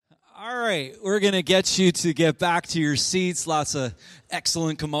right, we're going to get you to get back to your seats. Lots of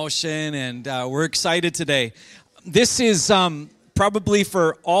excellent commotion, and we're excited today. This is probably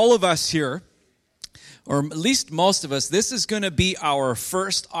for all of us here, or at least most of us, this is going to be our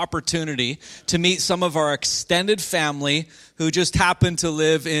first opportunity to meet some of our extended family who just happen to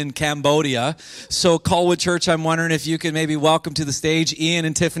live in Cambodia. So Colwood Church, I'm wondering if you could maybe welcome to the stage Ian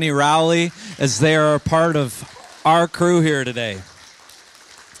and Tiffany Rowley, as they are a part of our crew here today.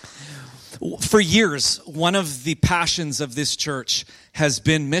 For years, one of the passions of this church has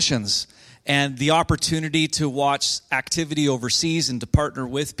been missions and the opportunity to watch activity overseas and to partner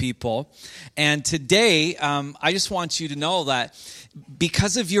with people. And today, I just want you to know that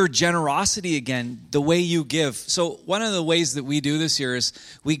because of your generosity again, the way you give. So one of the ways that we do this here is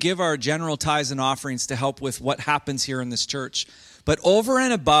we give our general tithes and offerings to help with what happens here in this church. But over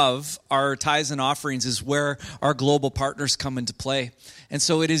and above our tithes and offerings is where our global partners come into play. And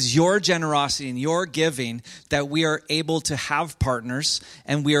so it is your generosity and your giving that we are able to have partners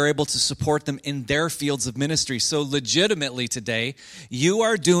and we are able to support them in their fields of ministry. So legitimately today, you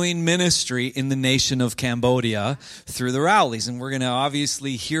are doing ministry in the nation of Cambodia through the Rowleys. And we're going to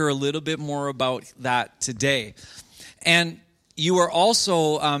obviously hear a little bit more about that today. And you are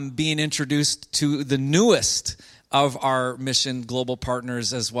also being introduced to the newest of our mission global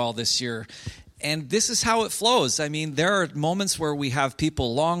partners as well this year. And this is how it flows. I mean, there are moments where we have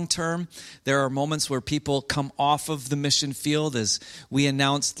people long-term. There are moments where people come off of the mission field, as we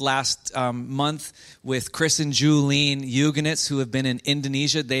announced last month with Chris and Julene Eugenitz, who have been in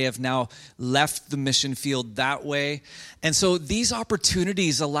Indonesia. They have now left the mission field that way. And so these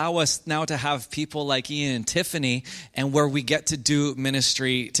opportunities allow us now to have people like Ian and Tiffany, and where we get to do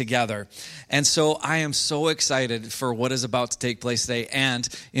ministry together. And so I am so excited for what is about to take place today. And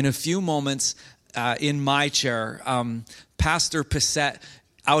in a few moments, in my chair, Pastor Pisette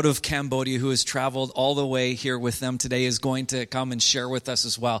out of Cambodia, who has traveled all the way here with them today, is going to come and share with us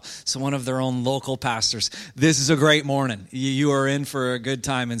as well. So one of their own local pastors. This is a great morning. You are in for a good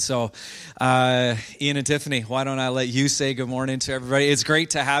time. And so Ian and Tiffany, why don't I let you say good morning to everybody? It's great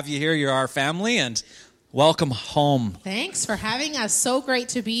to have you here. You're our family, and welcome home. Thanks for having us. So great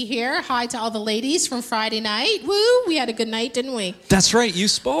to be here. Hi to all the ladies from Friday night. Woo, we had a good night, didn't we? That's right, you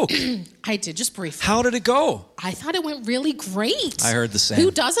spoke. I did, just briefly. How did it go? I thought it went really great. I heard the same.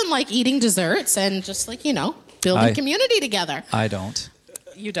 Who doesn't like eating desserts and just like, building community together? I don't.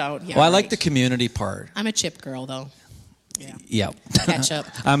 You don't, yeah. Well, I like the community part. I'm a chip girl, though. Yeah. Yep. Ketchup.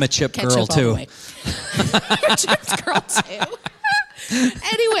 I'm a chip girl, too. I'm a chip girl, too.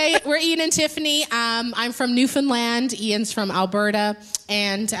 Anyway, we're Ian and Tiffany. I'm from Newfoundland. Ian's from Alberta.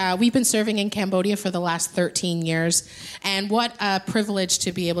 And we've been serving in Cambodia for the last 13 years. And what a privilege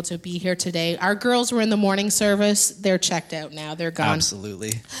to be able to be here today. Our girls were in the morning service. They're checked out now. They're gone.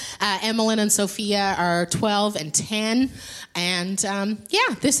 Absolutely. Emmeline and Sophia are 12 and 10. And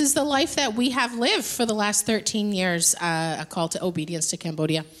this is the life that we have lived for the last 13 years, a call to obedience to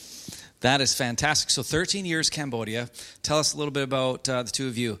Cambodia. That is fantastic. So 13 years Cambodia. Tell us a little bit about the two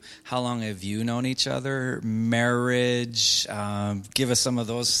of you. How long have you known each other? Marriage? Give us some of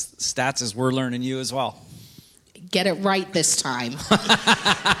those stats as we're learning you as well. Get it right this time.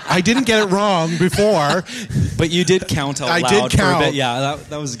 I didn't get it wrong before. But you did count out loud. I did count. For a bit. Yeah,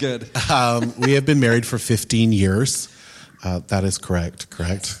 that was good. We have been married for 15 years. That is correct.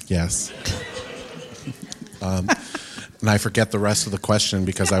 Yes. And I forget the rest of the question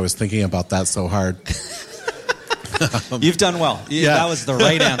because I was thinking about that so hard. You've done well. Yeah. That was the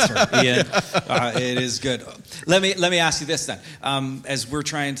right answer, Ian. It is good. Let me ask you this then. As we're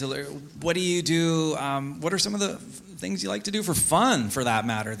trying to learn, what do you do? What are some of the things you like to do for fun, for that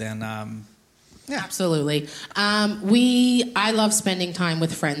matter? Then, Absolutely. I love spending time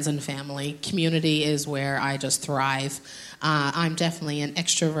with friends and family. Community is where I just thrive. I'm definitely an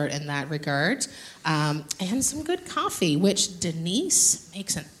extrovert in that regard. And some good coffee, which Denise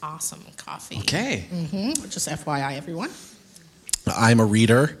makes an awesome coffee. Okay. Just FYI, everyone. I'm a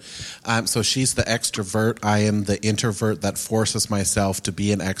reader. So she's the extrovert. I am the introvert that forces myself to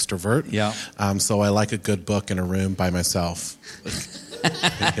be an extrovert. Yeah. So I like a good book in a room by myself.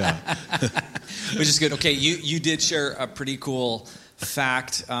 Yeah. Which is good. Okay, you did share a pretty cool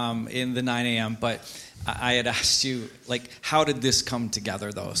fact in the 9 a.m., but I had asked you, how did this come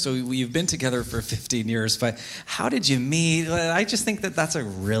together, though? So you've been together for 15 years, but how did you meet? I just think that that's a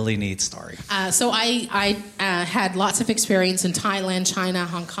really neat story. So I had lots of experience in Thailand, China,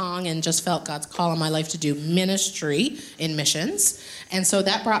 Hong Kong, and just felt God's call on my life to do ministry in missions. And so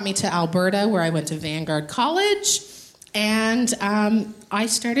that brought me to Alberta, where I went to Vanguard College, and I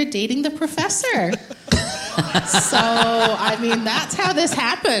started dating the professor. So, I mean, that's how this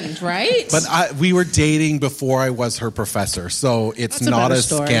happened, right? But we were dating before I was her professor, so it's That's a not better as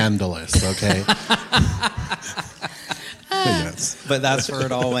story. scandalous, okay? Yes. But that's where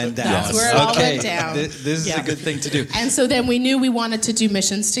it all went down. That's where it all went down. This is Yeah. a good thing to do. And so then we knew we wanted to do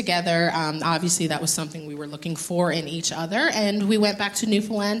missions together. Obviously, that was something we were looking for in each other. And we went back to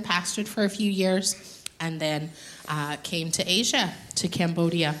Newfoundland, pastored for a few years, and then came to Asia, to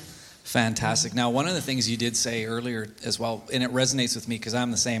Cambodia. Fantastic. Now, one of the things you did say earlier as well, and it resonates with me because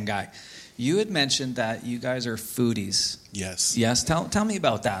I'm the same guy. You had mentioned that you guys are foodies. Yes. Yes. Tell me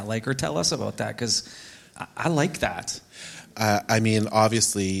about that, or tell us about that, because I like that. I mean,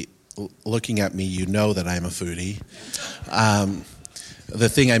 obviously, looking at me, you know that I'm a foodie. The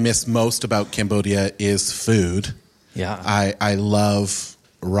thing I miss most about Cambodia is food. Yeah. I love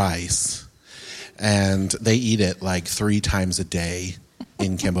rice, and they eat it like 3 times a day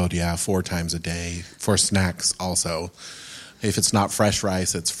in Cambodia, 4 times a day for snacks also. If it's not fresh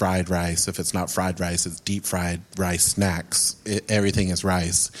rice, it's fried rice. If it's not fried rice, it's deep fried rice snacks. Everything is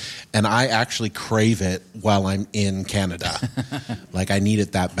rice. And I actually crave it while I'm in Canada. Like, I need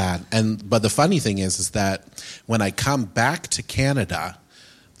it that bad. But the funny thing is that when I come back to Canada,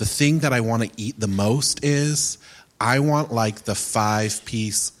 the thing that I want to eat the most is I want like the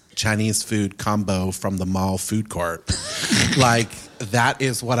 5-piece Chinese food combo from the mall food court. Like, that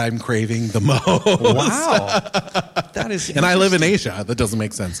is what I'm craving the most. Wow. That is And I live in Asia. That doesn't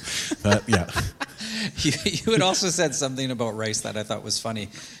make sense. But yeah. You had also said something about rice that I thought was funny.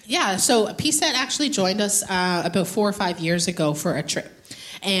 Yeah, so PSET actually joined us about 4 or 5 years ago for a trip.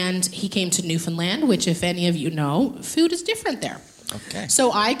 And he came to Newfoundland, which, if any of you know, food is different there. Okay.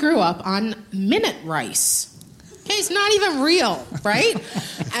 So I grew up on minute rice. Okay, it's not even real, right?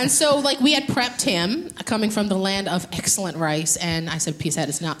 And so, like, we had prepped him coming from the land of excellent rice, and I said, PSET,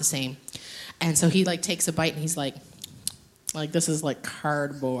 it's not the same. And so he, like, takes a bite, and he's like, this is like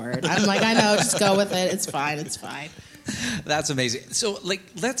cardboard. I'm like, I know, just go with it. It's fine, it's fine. That's amazing. So, like,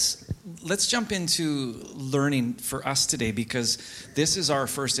 let's jump into learning for us today, because this is our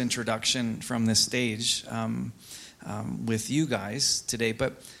first introduction from this stage with you guys today.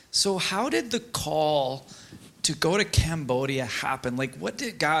 But so how did the call to go to Cambodia happen? Like, what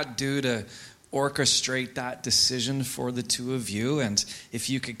did God do to orchestrate that decision for the two of you? And if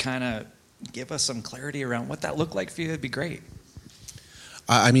you could kind of give us some clarity around what that looked like for you, it'd be great.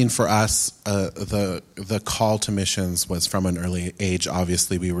 I mean, for us, the call to missions was from an early age.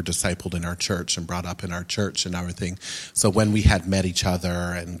 Obviously, we were discipled in our church and brought up in our church and everything. So when we had met each other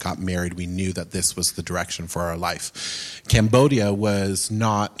and got married, we knew that this was the direction for our life. Cambodia was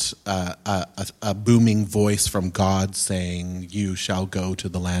not a booming voice from God saying, "You shall go to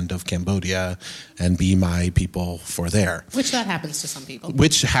the land of Cambodia and be my people for there." Which that happens to some people.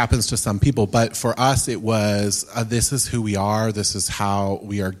 Which happens to some people. But for us, it was, this is who we are. This is how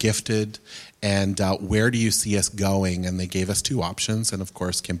we are gifted. And where do you see us going? And they gave us 2 options. And of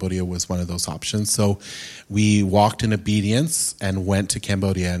course, Cambodia was one of those options. So we walked in obedience and went to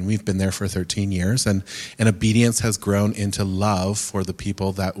Cambodia. And we've been there for 13 years. And obedience has grown into love for the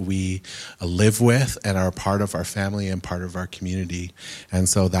people that we live with and are part of our family and part of our community. And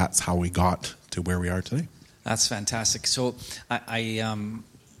so that's how we got to where we are today. That's fantastic. So I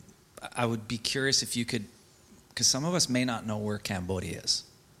would be curious if you could, because some of us may not know where Cambodia is,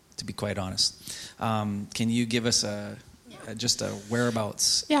 to be quite honest. Can you give us just a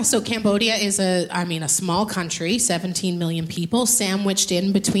whereabouts? Yeah, so Cambodia is a small country, 17 million people, sandwiched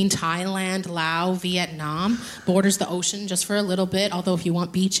in between Thailand, Laos, Vietnam, borders the ocean just for a little bit. Although if you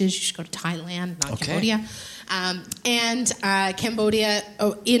want beaches, you should go to Thailand, not Cambodia. Cambodia,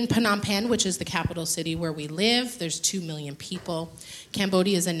 in Phnom Penh, which is the capital city where we live, there's 2 million people.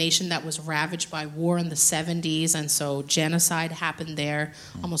 Cambodia is a nation that was ravaged by war in the 70s, and so genocide happened there.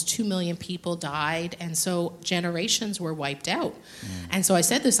 Almost 2 million people died, and so generations were wiped out. And so I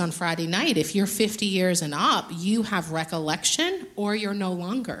said this on Friday night, if you're 50 years and up, you have recollection or you're no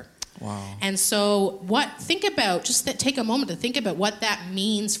longer. Wow. And so take a moment to think about what that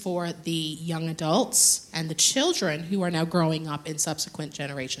means for the young adults and the children who are now growing up in subsequent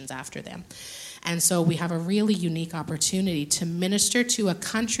generations after them. And so we have a really unique opportunity to minister to a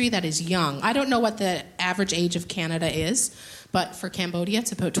country that is young. I don't know what the average age of Canada is, but for Cambodia,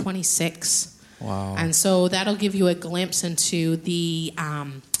 it's about 26. Wow. And so that'll give you a glimpse into the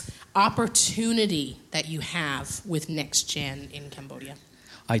opportunity that you have with Next Gen in Cambodia.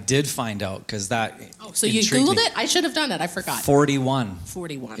 I did find out, because that So you Googled it? I should have done it. I forgot. 41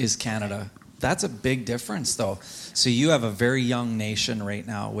 41 is Canada. That's a big difference, though. So you have a very young nation right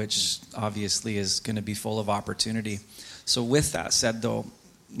now, which obviously is going to be full of opportunity. So with that said, though,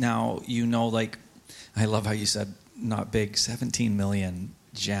 now I love how you said not big, 17 million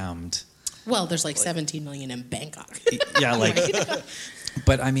jammed. Well, there's like 17 million in Bangkok. Yeah, like,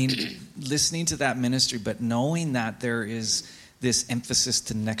 but I mean, listening to that ministry, but knowing that there is this emphasis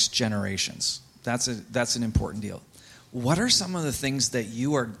to next generations, that's an important deal. What are some of the things that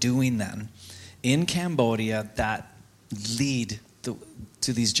you are doing then in Cambodia that lead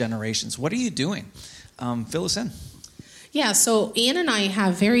to these generations? What are you doing? Fill us in. Yeah, so Ian and I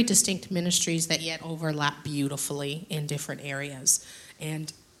have very distinct ministries that yet overlap beautifully in different areas.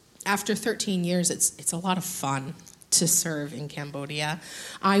 And after 13 years, it's a lot of fun to serve in Cambodia.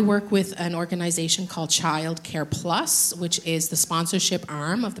 I work with an organization called Child Care Plus, which is the sponsorship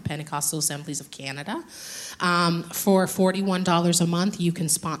arm of the Pentecostal Assemblies of Canada. For $41 a month, you can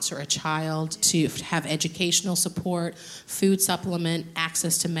sponsor a child to have educational support, food supplement,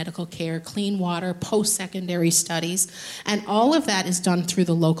 access to medical care, clean water, post-secondary studies, and all of that is done through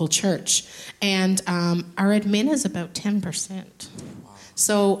the local church. And our admin is about 10%.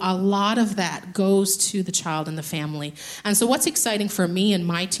 So a lot of that goes to the child and the family. And so what's exciting for me and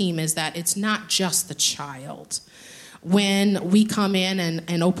my team is that it's not just the child. When we come in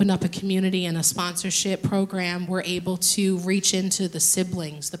and open up a community and a sponsorship program, we're able to reach into the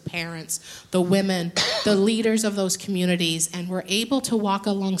siblings, the parents, the women, the leaders of those communities, and we're able to walk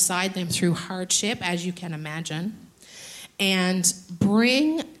alongside them through hardship, as you can imagine, and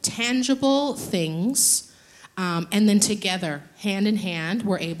bring tangible things. And then together, hand in hand,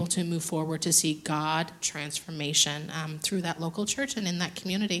 we're able to move forward to see God transformation through that local church and in that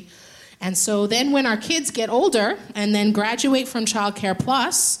community. And so then when our kids get older and then graduate from Child Care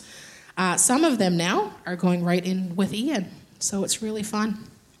Plus, some of them now are going right in with Ian. So it's really fun.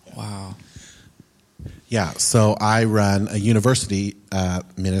 Wow. Yeah, so I run a university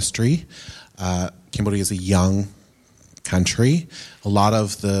ministry. Cambodia is a young country. A lot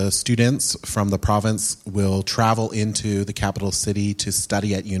of the students from the province will travel into the capital city to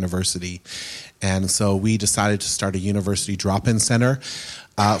study at university. And so we decided to start a university drop-in center.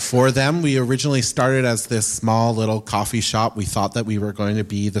 For them, we originally started as this small little coffee shop. We thought that we were going to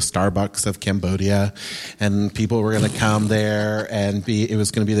be the Starbucks of Cambodia, and people were going to come there, and it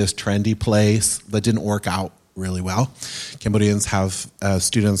was going to be this trendy place. That didn't work out really well. Cambodians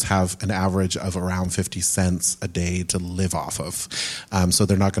students have an average of around 50 cents a day to live off of. So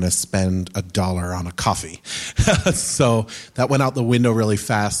they're not going to spend $1 on a coffee. So that went out the window really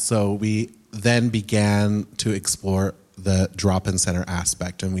fast. So we then began to explore the drop-in center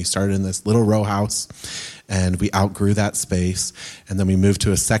aspect, and we started in this little row house, and we outgrew that space, and then we moved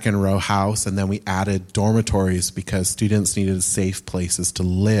to a second row house, and then we added dormitories because students needed safe places to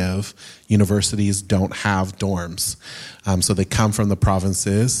live. Universities don't have dorms, so they come from the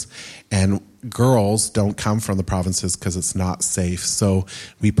provinces, and girls don't come from the provinces because it's not safe. So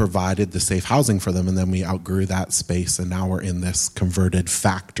we provided the safe housing for them, and then we outgrew that space, and now we're in this converted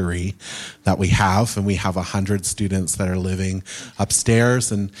factory that we have, and we have 100 students that are living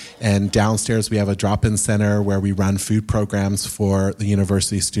upstairs, and downstairs we have a drop-in center where we run food programs for the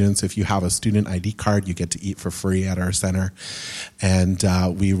university students. If you have a student ID card, you get to eat for free at our center, and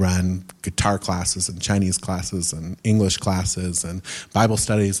we run guitar classes and Chinese classes and English classes and Bible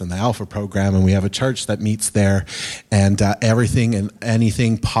studies and the Alpha program, and we have a church that meets there, and everything and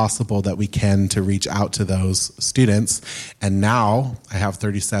anything possible that we can to reach out to those students. And now I have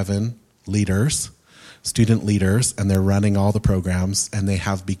 37 student leaders, and they're running all the programs, and they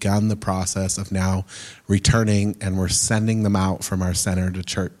have begun the process of now returning, and we're sending them out from our center to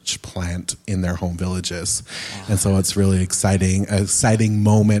church plant in their home villages. Wow. And so it's really an exciting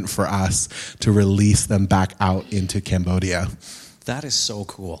moment for us to release them back out into Cambodia. That is so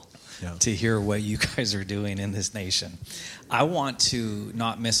cool. Yeah. To hear what you guys are doing in this nation. I want to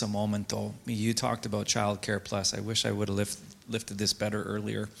not miss a moment, though. You talked about Child Care Plus. I wish I would have lifted this better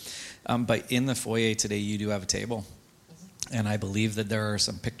earlier. But in the foyer today, you do have a table. And I believe that there are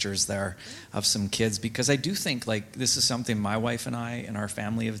some pictures there of some kids, because I do think like this is something my wife and I and our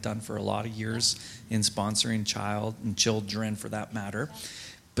family have done for a lot of years in sponsoring children for that matter.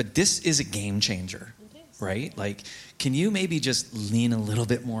 But this is a game changer. Right? Like, can you maybe just lean a little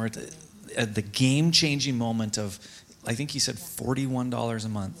bit more at the game-changing moment of, I think you said $41 a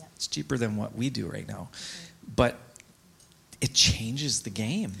month. Yeah. It's cheaper than what we do right now. But it changes the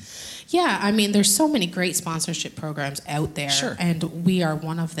game. Yeah, I mean, there's so many great sponsorship programs out there, sure. And we are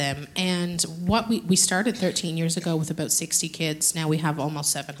one of them. And what we started 13 years ago with about 60 kids. Now we have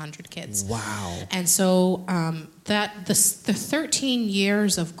almost 700 kids. Wow. And so the 13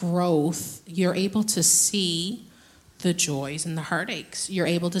 years of growth, you're able to see the joys and the heartaches. You're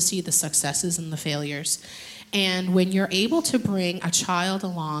able to see the successes and the failures. And when you're able to bring a child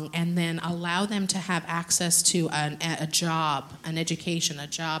along and then allow them to have access to a job, an education, a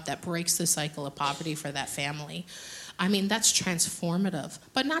job that breaks the cycle of poverty for that family, I mean, that's transformative,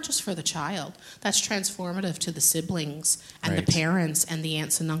 but not just for the child. That's transformative to the siblings and the parents and the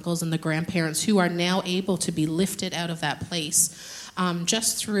aunts and uncles and the grandparents who are now able to be lifted out of that place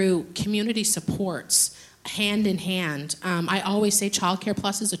just through community supports, hand in hand. I always say Child Care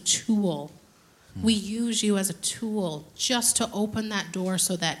Plus is a tool. We use you as a tool just to open that door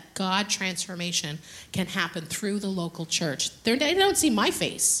so that God transformation can happen through the local church. They don't see my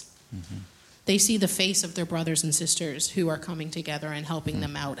face. Mm-hmm. They see the face of their brothers and sisters who are coming together and helping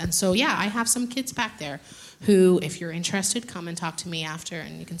them out. And so, yeah, I have some kids back there who, if you're interested, come and talk to me after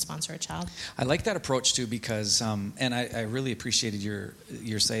and you can sponsor a child. I like that approach, too, because, and I really appreciated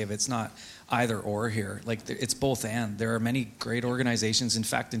your say of it's not either or here. Like, it's both and. There are many great organizations. In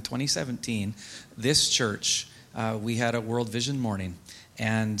fact, in 2017, this church, we had a World Vision Morning.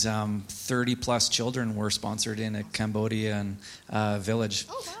 And 30-plus children were sponsored in a Cambodian village.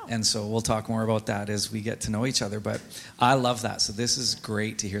 Oh, wow. And so we'll talk more about that as we get to know each other. But I love that. So this is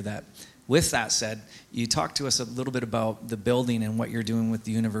great to hear that. With that said, you talked to us a little bit about the building and what you're doing with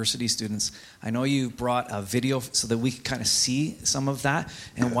the university students. I know you brought a video so that we can kind of see some of that.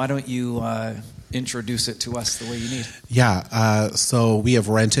 And why don't you introduce it to us the way you need? Yeah, so we have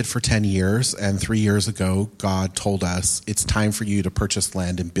rented for 10 years, and 3 years ago, God told us it's time for you to purchase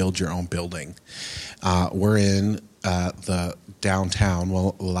land and build your own building. We're in the downtown,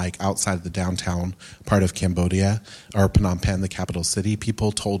 well, like outside of the downtown part of Cambodia, or Phnom Penh, the capital city.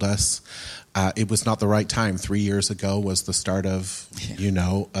 People told us it was not the right time. 3 years ago was the start of,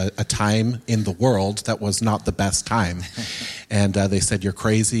 a time in the world that was not the best time. And they said, you're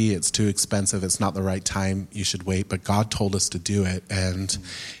crazy, it's too expensive, it's not the right time, you should wait. But God told us to do it. And,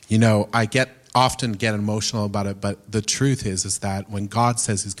 I often get emotional about it, but the truth is that when God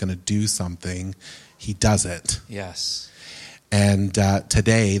says he's going to do something, he does it. Yes. And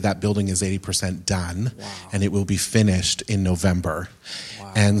today, that building is 80% done, wow. And it will be finished in November.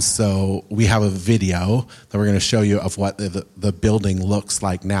 Wow. And so we have a video that we're going to show you of what the building looks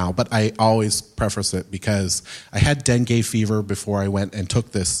like now. But I always preface it because I had dengue fever before I went and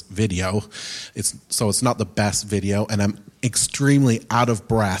took this video. So it's not the best video, and I'm extremely out of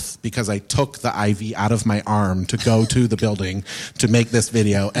breath because I took the IV out of my arm to go to the building to make this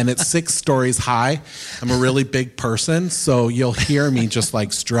video. And it's 6 stories high. I'm a really big person, so you'll hear me just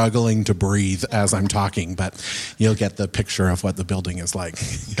like struggling to breathe as I'm talking, but you'll get the picture of what the building is like.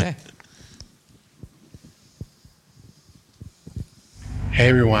 Okay. Hey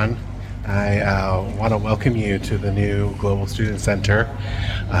everyone. I want to welcome you to the new Global Student Center.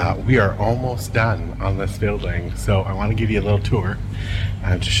 We are almost done on this building, so I want to give you a little tour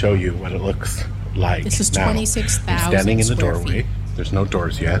to show you what it looks like. This is 26,000 I'm standing in the square doorway. feet. There's no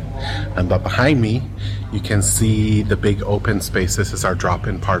doors yet. But behind me, you can see the big open space. This is our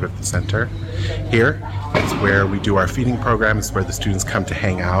drop-in part of the center. Here, it's where we do our feeding programs, where the students come to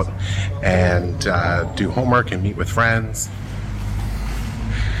hang out and do homework and meet with friends.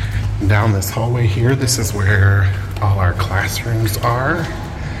 Down this hallway here, this is where all our classrooms are.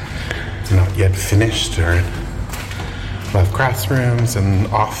 It's not yet finished. We have classrooms and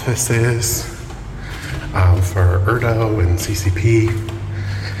offices for Erdo and CCP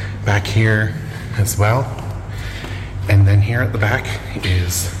back here as well. And then here at the back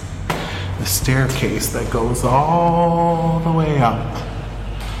is the staircase that goes all the way up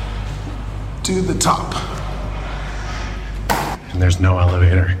to the top. And there's no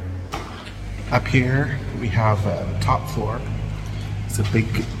elevator. Up here, we have the top floor. It's a big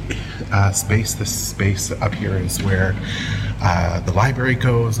space. This space up here is where the library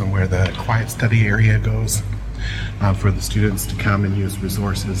goes and where the quiet study area goes for the students to come and use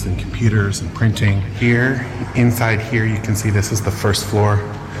resources and computers and printing. Here, inside here, you can see this is the first floor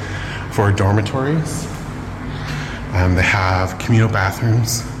for dormitories. They have communal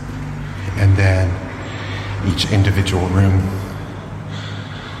bathrooms, and then each individual room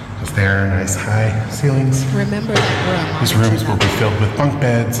is there, nice high ceilings. Remember that room. These rooms will be filled with bunk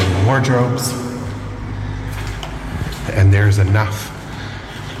beds and wardrobes. And there's enough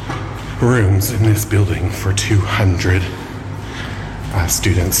rooms in this building for 200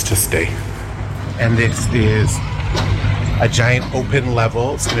 students to stay. And this is a giant open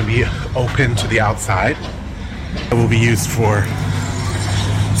level. It's going to be open to the outside. It will be used for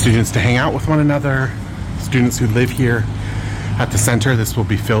students to hang out with one another, students who live here. At the center, this will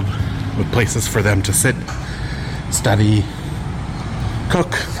be filled with places for them to sit, study,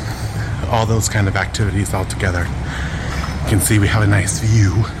 cook, all those kind of activities all together. You can see we have a nice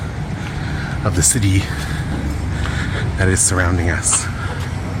view of the city that is surrounding us.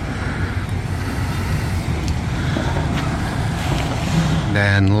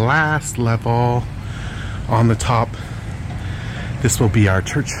 Then last level on the top, this will be our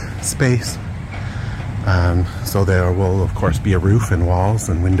church space. So there will of course be a roof and walls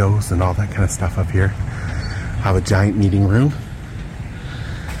and windows and all that kind of stuff up here. Have a giant meeting room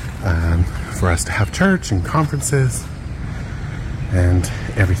for us to have church and conferences and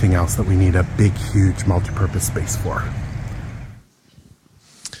everything else that we need a big, huge, multi-purpose space for.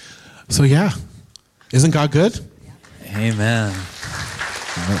 So yeah, isn't God good? Amen.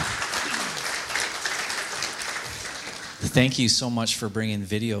 Thank you so much for bringing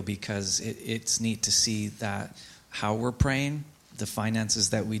video, because it's neat to see that how we're praying, the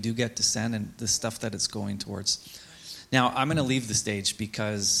finances that we do get to send, and the stuff that it's going towards. Now, I'm going to leave the stage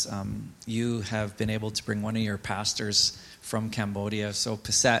because you have been able to bring one of your pastors from Cambodia. So,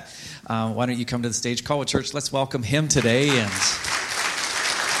 Pisette, why don't you come to the stage? Call a Church, let's welcome him today.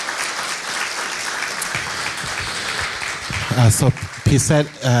 And so Pisette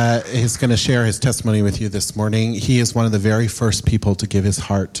is going to share his testimony with you this morning. He is one of the very first people to give his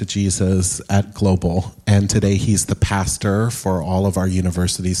heart to Jesus at Global, and today he's the pastor for all of our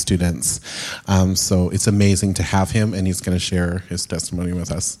university students. So it's amazing to have him, and he's going to share his testimony with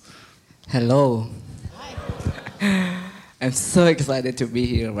us. Hello. I'm so excited to be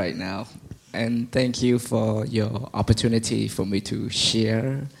here right now, and thank you for your opportunity for me to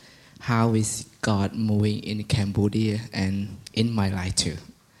share how is God moving in Cambodia and in my life too.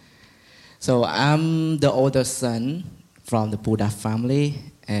 So I'm the oldest son from the Buddha family,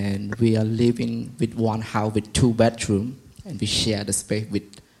 and we are living with one house with 2 bedrooms, and we share the space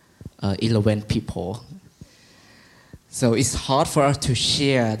with 11 people. So it's hard for us to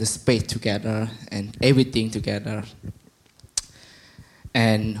share the space together and everything together.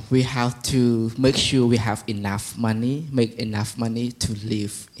 And we have to make sure we have enough money, make enough money to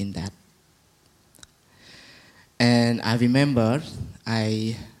live in that. And I remember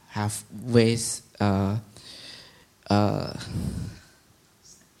I have ways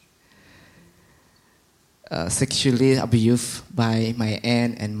sexually abused by my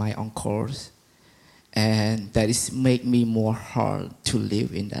aunt and my uncles, and that is make me more hard to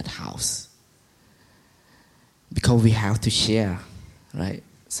live in that house because we have to share, right?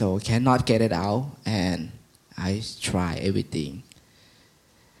 So cannot get it out, and I try everything.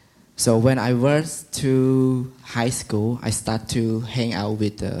 So when I was to high school, I started to hang out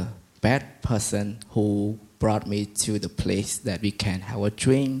with a bad person who brought me to the place that we can have a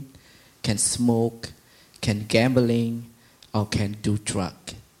drink, can smoke, can gambling, or can do drug.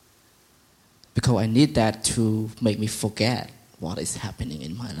 Because I need that to make me forget what is happening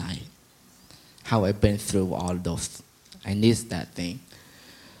in my life, how I've been through all those. I need that thing.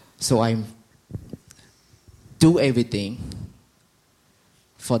 So I do everything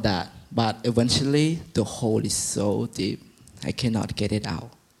for that, but eventually the hole is so deep, I cannot get it out.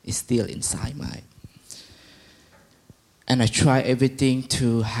 It's still inside my. And I try everything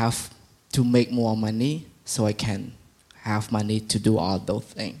to make more money so I can have money to do all those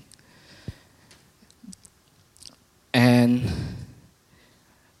things.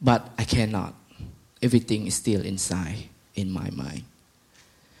 But I cannot. Everything is still inside in my mind.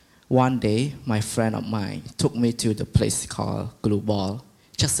 One day, my friend of mine took me to the place called Global,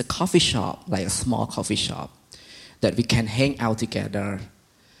 just a coffee shop, like a small coffee shop, that we can hang out together,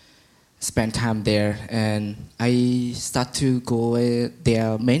 spend time there. And I start to go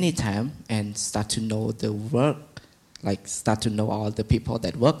there many times and start to know the work, like start to know all the people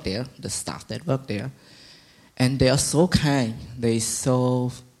that work there, the staff that work there. And they are so kind, they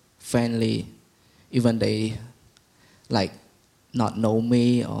so friendly, even they like not know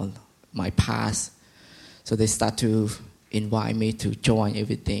me or my past. So they start to invite me to join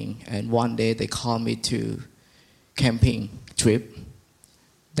everything. And one day they called me to camping trip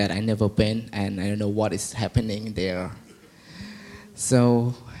that I never been, and I don't know what is happening there.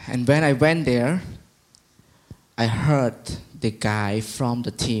 So, and when I went there, I heard the guy from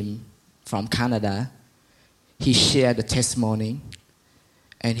the team from Canada, he shared the testimony,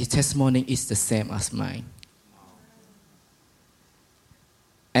 and his testimony is the same as mine.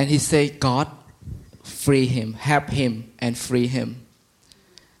 And he said, God, free him, help him, and free him.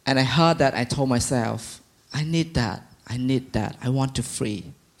 And I heard that, I told myself, I need that, I want to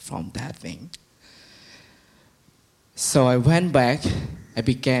free from that thing. So I went back, I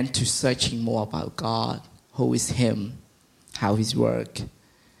began to searching more about God, who is him, how his work.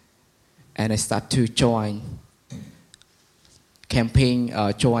 And I start to join camping,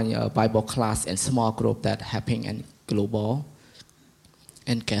 join a Bible class and small group that happening in Global.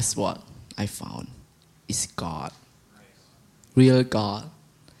 And guess what I found? It's God. real God.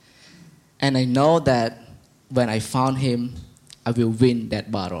 And I know that when I found Him, I will win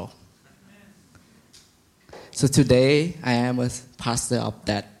that battle. So today, I am a pastor of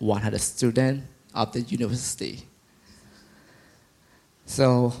that 100 students of the university.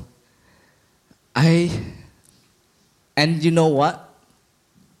 So, and you know what?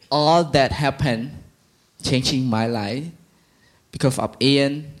 All that happened, changing my life, because of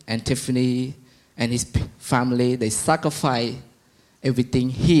Ian and Tiffany and his family. They sacrificed everything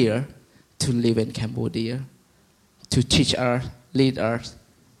here to live in Cambodia, to teach us, lead us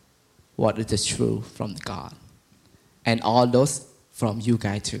what is the truth from God. And all those from you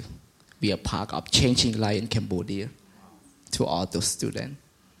guys too. We are part of changing life in Cambodia to all those students.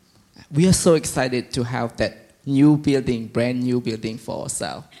 We are so excited to have that new building, brand new building for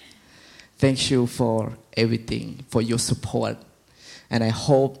ourselves. Thank you for everything, for your support. And I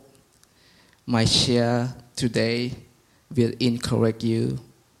hope my share today will encourage you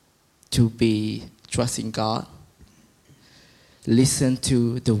to be trusting God. Listen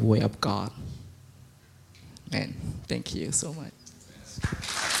to the word of God. And thank you so much.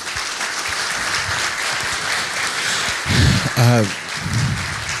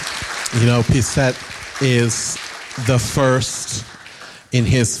 Pisette is the first in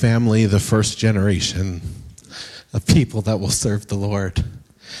his family, the first generation of people that will serve the Lord.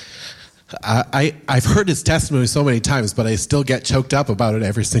 I've heard his testimony so many times, but I still get choked up about it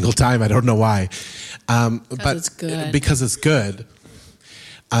every single time. I don't know why. But it's good. Because it's good.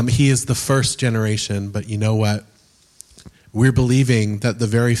 He is the first generation, but you know what? We're believing that the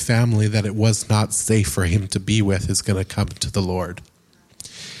very family that it was not safe for him to be with is going to come to the Lord.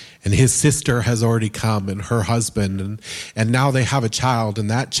 And his sister has already come, and her husband, and now they have a child, and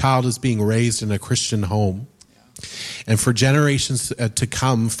that child is being raised in a Christian home. And for generations to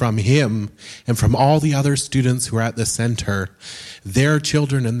come from him and from all the other students who are at the center, their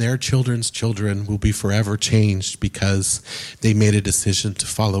children and their children's children will be forever changed because they made a decision to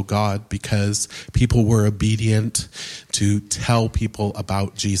follow God, because people were obedient to tell people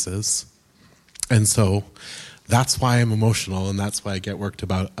about Jesus. And so that's why I'm emotional, and that's why I get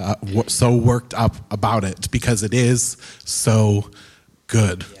so worked up about it, because it is so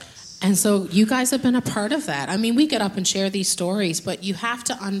good. And so you guys have been a part of that. I mean, we get up and share these stories, but you have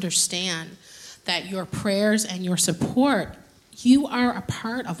to understand that your prayers and your support, you are a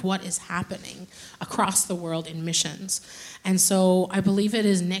part of what is happening across the world in missions. And so I believe it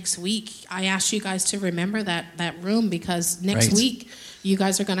is next week. I asked you guys to remember that room, because next week you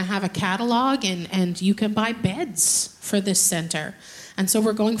guys are going to have a catalog, and you can buy beds for this center. And so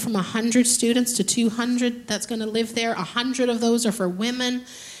we're going from 100 students to 200 that's going to live there. 100 of those are for women.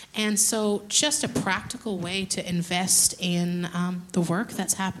 And so just a practical way to invest in the work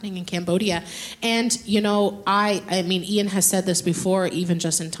that's happening in Cambodia. And, I mean, Ian has said this before, even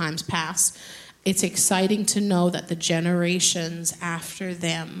just in times past. It's exciting to know that the generations after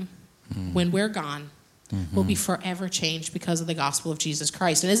them, when we're gone, will be forever changed because of the gospel of Jesus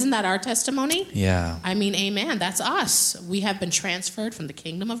Christ. And isn't that our testimony? Yeah. I mean, amen. That's us. We have been transferred from the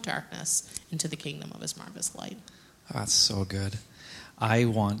kingdom of darkness into the kingdom of his marvelous light. That's so good. I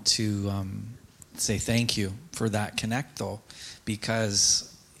want to say thank you for that connect, though,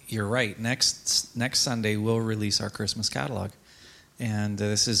 because you're right. Next Sunday, we'll release our Christmas catalog. And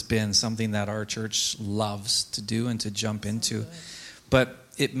this has been something that our church loves to do and to jump into. But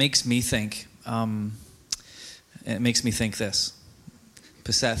it makes me think, this.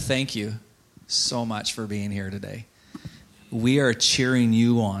 Pisette, thank you so much for being here today. We are cheering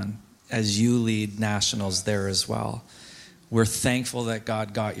you on as you lead nationals there as well. We're thankful that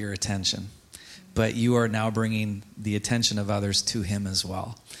God got your attention, but you are now bringing the attention of others to him as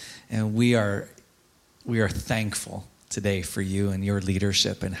well. And we are thankful today for you and your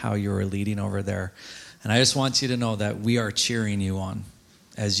leadership and how you are leading over there. And I just want you to know that we are cheering you on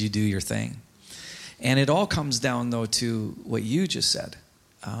as you do your thing. And it all comes down, though, to what you just said.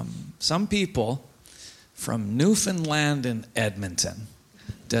 Some people from Newfoundland and Edmonton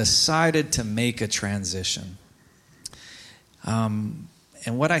decided to make a transition. And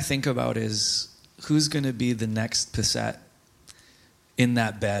what I think about is, who's going to be the next Pisette in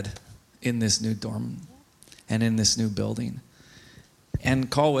that bed, in this new dorm, and in this new building?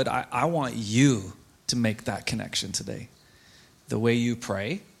 And Colwood, I want you to make that connection today. The way you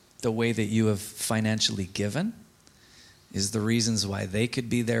pray, the way that you have financially given, is the reasons why they could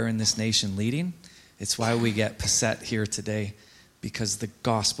be there in this nation leading. It's why we get Pisette here today, because the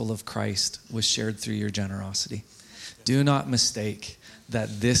gospel of Christ was shared through your generosity. Do not mistake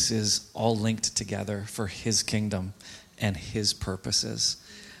that this is all linked together for his kingdom and his purposes.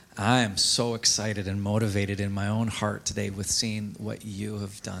 I am so excited and motivated in my own heart today with seeing what you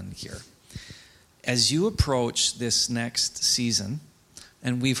have done here. As you approach this next season,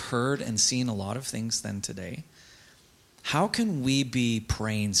 and we've heard and seen a lot of things then today, how can we be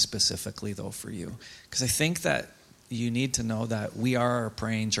praying specifically, though, for you? Because I think that you need to know that we are a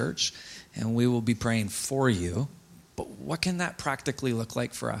praying church, and we will be praying for you. But what can that practically look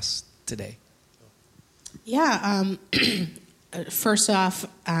like for us today? Yeah, first off,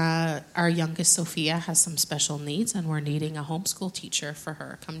 our youngest, Sophia, has some special needs, and we're needing a homeschool teacher for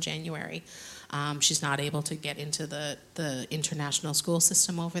her come January. She's not able to get into the international school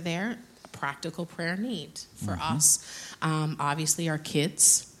system over there. A practical prayer need for us. Obviously, our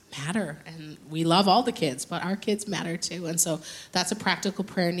kids matter, and we love all the kids, but our kids matter too, and so that's a practical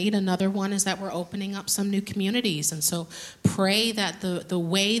prayer need. Another one is that we're opening up some new communities, and so pray that the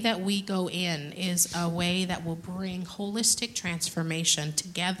way that we go in is a way that will bring holistic transformation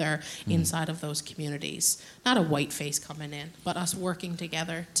together inside of those communities. Not a white face coming in, but us working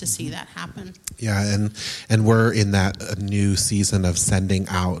together to see that happen. Yeah, and we're in that new season of sending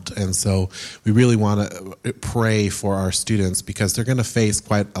out, and so we really want to pray for our students because they're going to face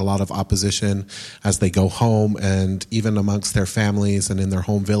quite a lot of opposition as they go home and even amongst their families and in their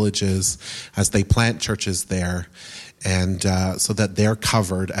home villages as they plant churches there, and so that they're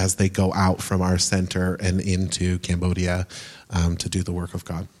covered as they go out from our center and into Cambodia to do the work of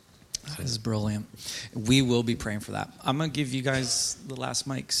God. That is brilliant. We will be praying for that. I'm going to give you guys the last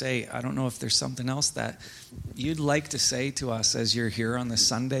mic. I don't know if there's something else that you'd like to say to us as you're here on this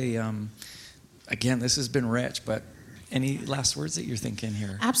Sunday. Again, this has been rich, but any last words that you're thinking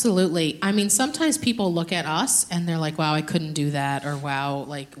here? Absolutely. I mean, sometimes people look at us and they're like, wow, I couldn't do that, or wow,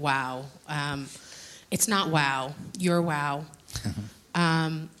 like, wow. It's not wow. You're wow.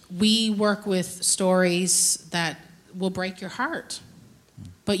 We work with stories that will break your heart.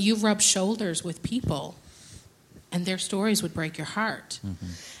 But you've rubbed shoulders with people, and their stories would break your heart.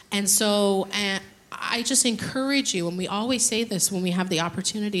 And so I just encourage you, and we always say this when we have the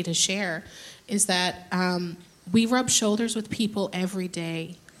opportunity to share, is that we rub shoulders with people every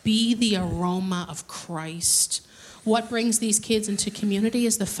day. Be the aroma of Christ. What brings these kids into community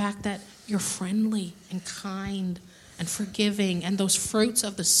is the fact that you're friendly and kind and forgiving, and those fruits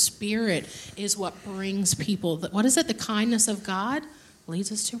of the Spirit is what brings people. What is it? The kindness of God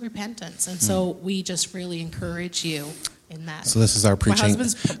leads us to repentance, and so we just really encourage you in that. So this is our preaching.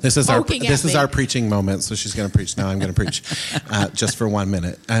 This is our preaching moment. So she's going to preach now. I'm going to preach just for 1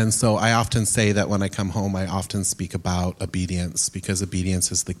 minute. And so I often say that when I come home, I often speak about obedience because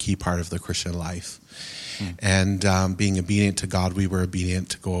obedience is the key part of the Christian life. And being obedient to God, we were obedient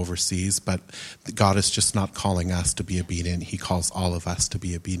to go overseas, but God is just not calling us to be obedient. He calls all of us to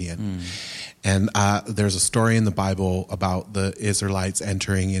be obedient. And there's a story in the Bible about the Israelites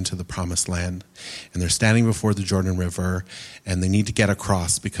entering into the promised land, and they're standing before the Jordan River, and they need to get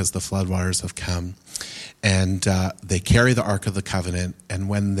across because the floodwaters have come. And they carry the Ark of the Covenant, and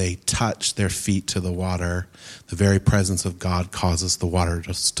when they touch their feet to the water, the very presence of God causes the water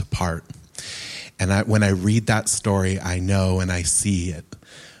just to part. And when I read that story, I know and I see it.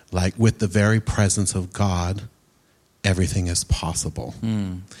 Like with the very presence of God, everything is possible.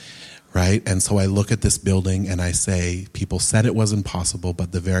 Right? And so I look at this building and I say, people said it wasn't possible,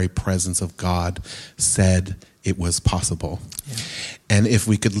 but the very presence of God said it was possible. Yeah. And if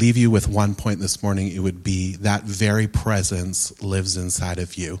we could leave you with one point this morning, it would be that very presence lives inside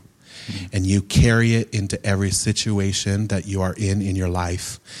of you. And you carry it into every situation that you are in your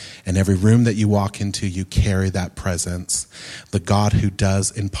life. And every room that you walk into, you carry that presence. The God who does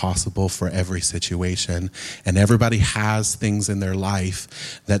impossible for every situation. And everybody has things in their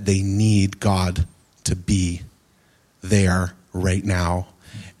life that they need God to be there right now.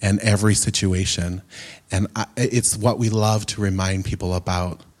 And every situation. And it's what we love to remind people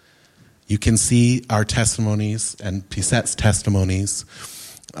about. You can see our testimonies and Pisette's testimonies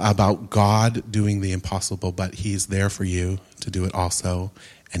about God doing the impossible, but he's there for you to do it also,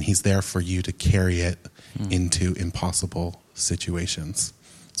 and he's there for you to carry it into impossible situations.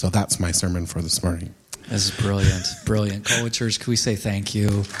 So that's my sermon for this morning. This is brilliant. Brilliant. Colwood Church, can we say thank you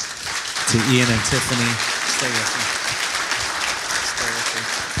to Ian and Tiffany? Stay with me.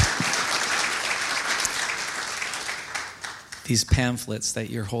 These pamphlets that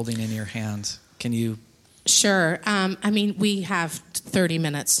you're holding in your hand, can you... Sure. I mean, we have 30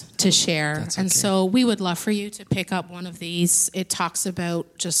 minutes to share. That's okay. And so we would love for you to pick up one of these. It talks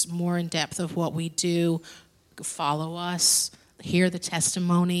about just more in depth of what we do. Follow us. hear the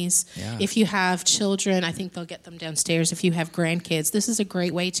testimonies. Yeah. If you have children, I think they'll get them downstairs. If you have grandkids, this is a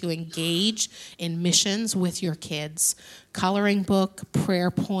great way to engage in missions with your kids. Coloring book,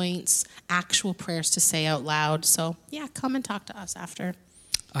 prayer points, actual prayers to say out loud. So, yeah, come and talk to us after.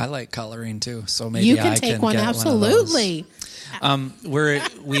 I like coloring too, so maybe you can I take can one, get absolutely. One of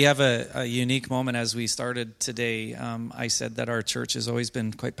those. We have a unique moment as we started today. I said that our church has always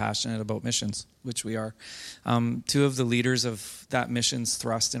been quite passionate about missions, which we are. Two of the leaders of that missions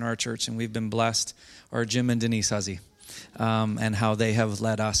thrust in our church, and we've been blessed, are Jim and Denise Huzzy, and how they have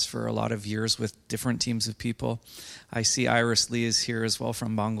led us for a lot of years with different teams of people. I see Iris Lee is here as well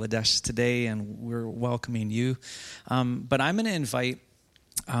from Bangladesh today, and we're welcoming you. But I'm going to invite...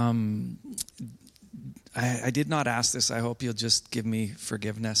 I did not ask this. I hope you'll just give me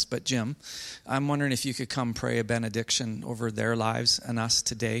forgiveness. But Jim, I'm wondering if you could come pray a benediction over their lives and us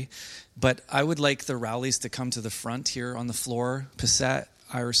today. But I would like the rallies to come to the front here on the floor. Passette,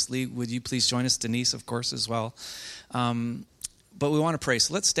 Iris Lee, would you please join us? Denise, of course, as well. But we want to pray.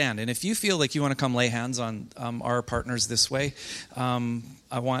 So let's stand. And if you feel like you want to come lay hands on our partners this way,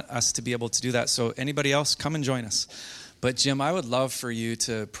 I want us to be able to do that. So anybody else, come and join us. But Jim, I would love for you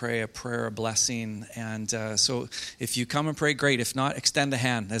to pray a prayer of blessing. And so if you come and pray, great. If not, extend a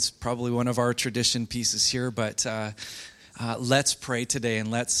hand. That's probably one of our tradition pieces here. But let's pray today,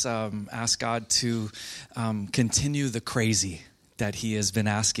 and let's ask God to continue the crazy that he has been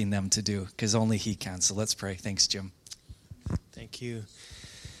asking them to do, because only he can. So let's pray. Thanks, Jim. Thank you.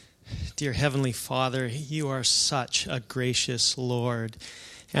 Dear Heavenly Father, you are such a gracious Lord.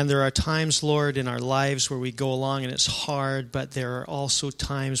 And there are times, Lord, in our lives where we go along and it's hard, but there are also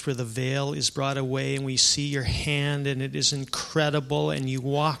times where the veil is brought away and we see your hand and it is incredible, and you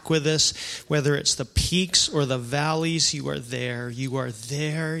walk with us. Whether it's the peaks or the valleys, you are there. You are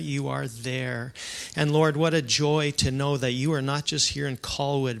there. You are there. And Lord, what a joy to know that you are not just here in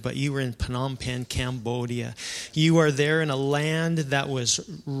Colwood, but you are in Phnom Penh, Cambodia. You are there in a land that was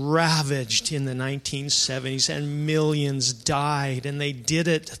ravaged in the 1970s, and millions died, and they did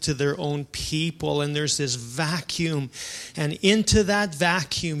it to their own people, and there's this vacuum, and into that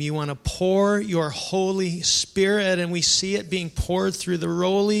vacuum you want to pour your Holy Spirit, and we see it being poured through the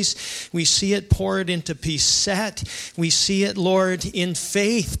Rollies. We see it poured into Pisette. We see it, Lord, in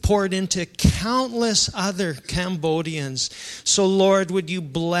faith poured into countless other Cambodians. So Lord, would you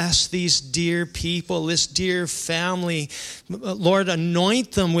bless these dear people, this dear family. Lord,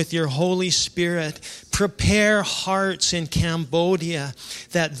 anoint them with your Holy Spirit. Prepare hearts in Cambodia,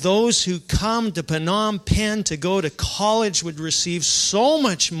 that those who come to Phnom Penh to go to college would receive so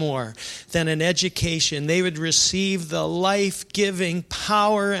much more than an education. They would receive the life-giving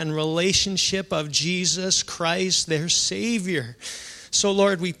power and relationship of Jesus Christ, their Savior. So,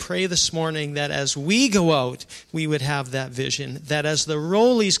 Lord, we pray this morning that as we go out, we would have that vision, that as the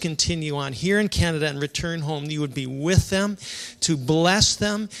Rollies continue on here in Canada and return home, you would be with them, to bless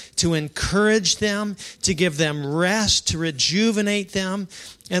them, to encourage them, to give them rest, to rejuvenate them.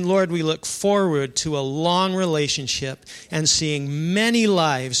 And Lord, we look forward to a long relationship and seeing many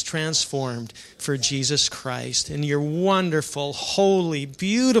lives transformed for Jesus Christ. In your wonderful, holy,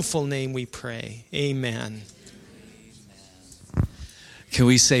 beautiful name we pray. Amen. Can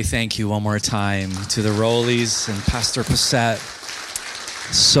we say thank you one more time to the Rollies and Pastor Passette?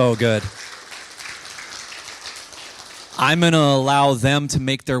 So good. I'm going to allow them to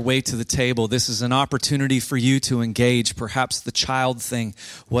make their way to the table. This is an opportunity for you to engage. Perhaps the child thing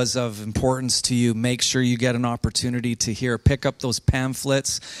was of importance to you. Make sure you get an opportunity to hear. Pick up those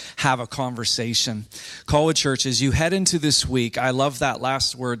pamphlets. Have a conversation. Colwood Church, as you head into this week, I love that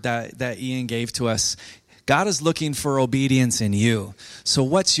last word that Ian gave to us. God is looking for obedience in you. So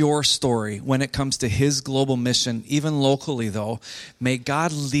what's your story when it comes to his global mission, even locally though? May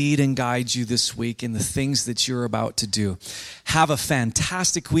God lead and guide you this week in the things that you're about to do. Have a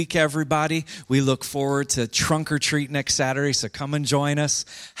fantastic week, everybody. We look forward to Trunk or Treat next Saturday, so come and join us.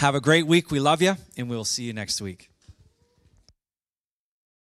 Have a great week. We love you, and we'll see you next week.